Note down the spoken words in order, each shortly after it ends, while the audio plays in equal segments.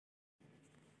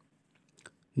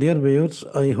Dear viewers,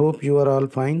 I hope you are all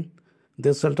fine.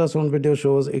 This ultrasound video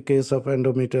shows a case of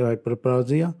endometrial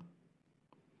hyperplasia.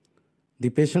 The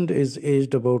patient is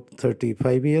aged about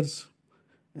 35 years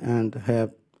and have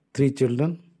 3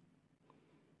 children.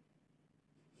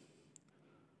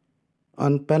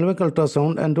 On pelvic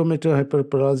ultrasound, endometrial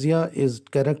hyperplasia is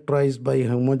characterized by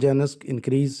homogeneous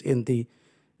increase in the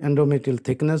endometrial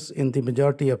thickness in the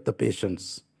majority of the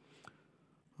patients.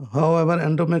 However,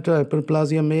 endometrial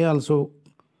hyperplasia may also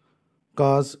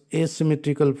cause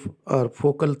asymmetrical or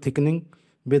focal thickening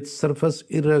with surface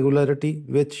irregularity,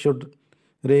 which should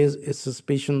raise a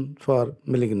suspicion for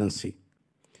malignancy.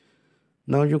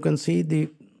 Now you can see the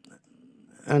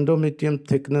endometrial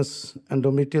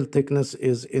thickness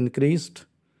is increased.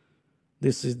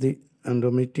 This is the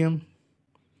endometrium.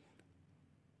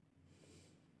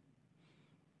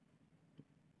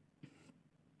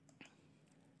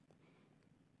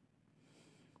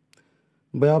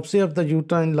 Biopsy of the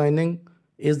uterine lining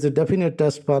is the definite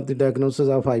test for the diagnosis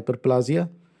of hyperplasia.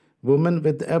 Women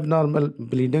with abnormal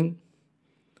bleeding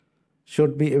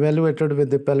should be evaluated with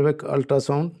the pelvic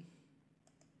ultrasound.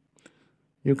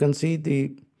 You can see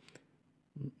the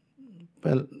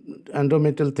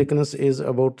endometrial thickness is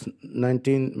about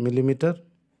 19 millimeter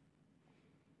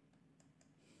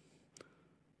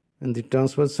in the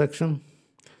transverse section.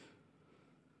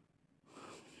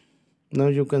 Now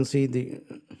you can see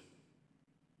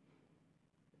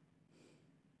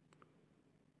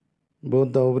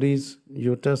both the ovaries,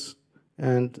 uterus,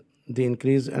 and the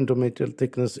increased endometrial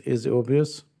thickness is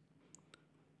obvious.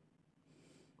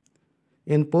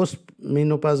 In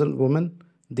postmenopausal women,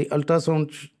 the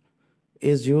ultrasound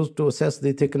is used to assess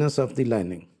the thickness of the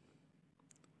lining.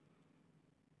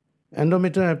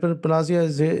 Endometrial hyperplasia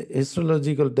is a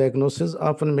histological diagnosis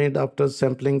often made after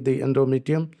sampling the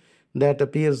endometrium that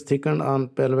appears thickened on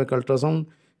pelvic ultrasound.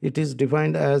 It is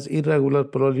defined as irregular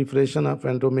proliferation of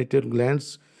endometrial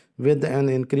glands with an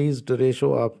increased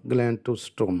ratio of gland to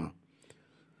stroma.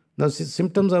 The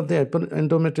symptoms of the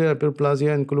endometrial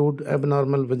hyperplasia include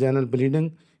abnormal vaginal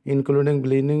bleeding, including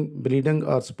bleeding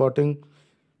or spotting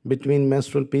between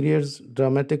menstrual periods,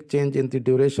 dramatic change in the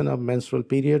duration of menstrual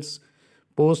periods,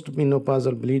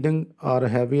 postmenopausal bleeding, or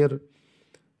heavier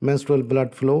menstrual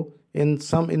blood flow. In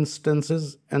some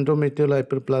instances, endometrial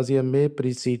hyperplasia may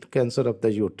precede cancer of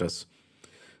the uterus.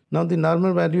 Now, the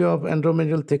normal value of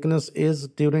endometrial thickness is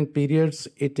during periods,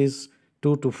 it is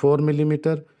 2 to 4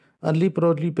 millimeter. Early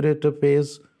proliferative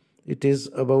phase, it is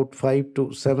about 5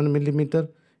 to 7 millimeter.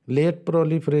 Late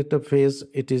proliferative phase,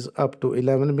 it is up to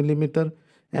 11 millimeter.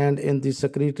 And in the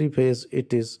secretory phase,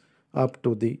 it is up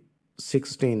to the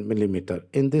 16 millimeter.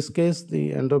 In this case,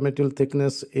 the endometrial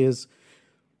thickness is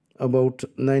about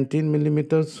 19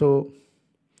 millimeters. So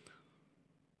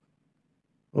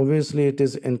obviously, it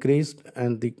is increased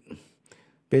and the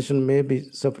patient may be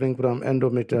suffering from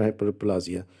endometrial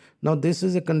hyperplasia. Now, this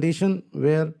is a condition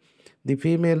where the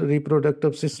female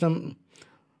reproductive system,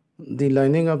 the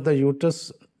lining of the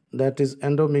uterus, that is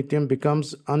endometrium,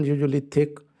 becomes unusually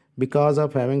thick because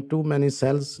of having too many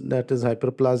cells, that is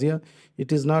hyperplasia.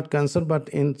 It is not cancer, but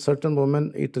in certain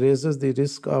women, it raises the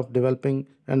risk of developing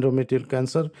endometrial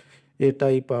cancer, a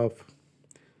type of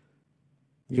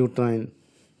uterine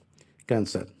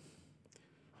cancer.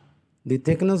 The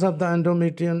thickness of the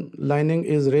endometrium lining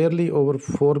is rarely over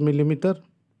 4 millimeter.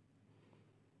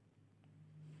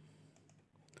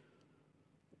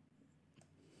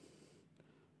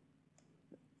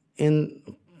 In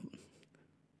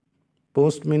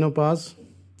postmenopause,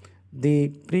 the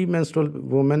premenstrual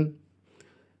woman,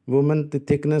 the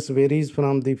thickness varies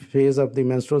from the phase of the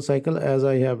menstrual cycle, as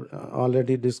I have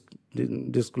already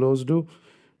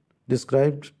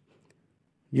described.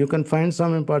 You can find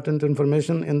some important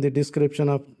information in the description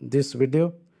of this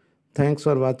video. Thanks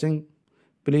for watching.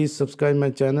 Please subscribe my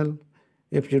channel.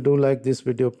 If you do like this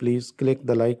video, please click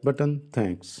the like button.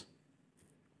 Thanks.